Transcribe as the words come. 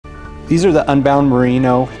These are the Unbound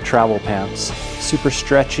Merino Travel Pants. Super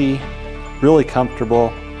stretchy, really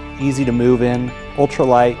comfortable, easy to move in,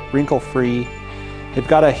 ultralight, wrinkle-free. They've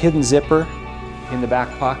got a hidden zipper in the back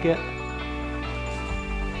pocket.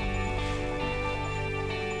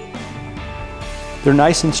 They're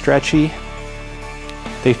nice and stretchy.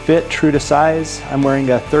 They fit true to size. I'm wearing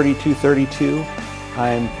a 32-32.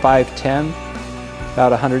 I'm 5'10",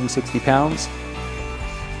 about 160 pounds.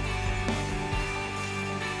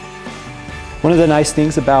 One of the nice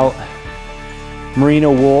things about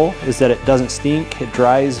merino wool is that it doesn't stink. It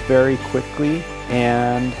dries very quickly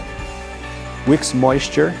and wicks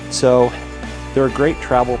moisture. So they're a great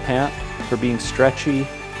travel pant for being stretchy.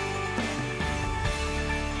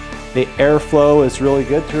 The airflow is really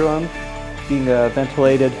good through them, being a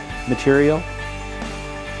ventilated material.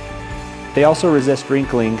 They also resist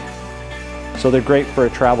wrinkling, so they're great for a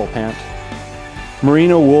travel pant.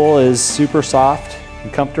 Merino wool is super soft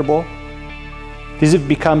and comfortable. These have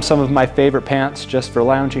become some of my favorite pants just for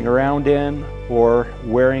lounging around in or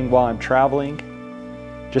wearing while I'm traveling,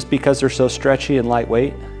 just because they're so stretchy and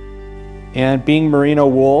lightweight. And being merino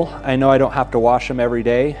wool, I know I don't have to wash them every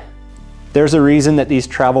day. There's a reason that these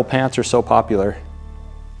travel pants are so popular.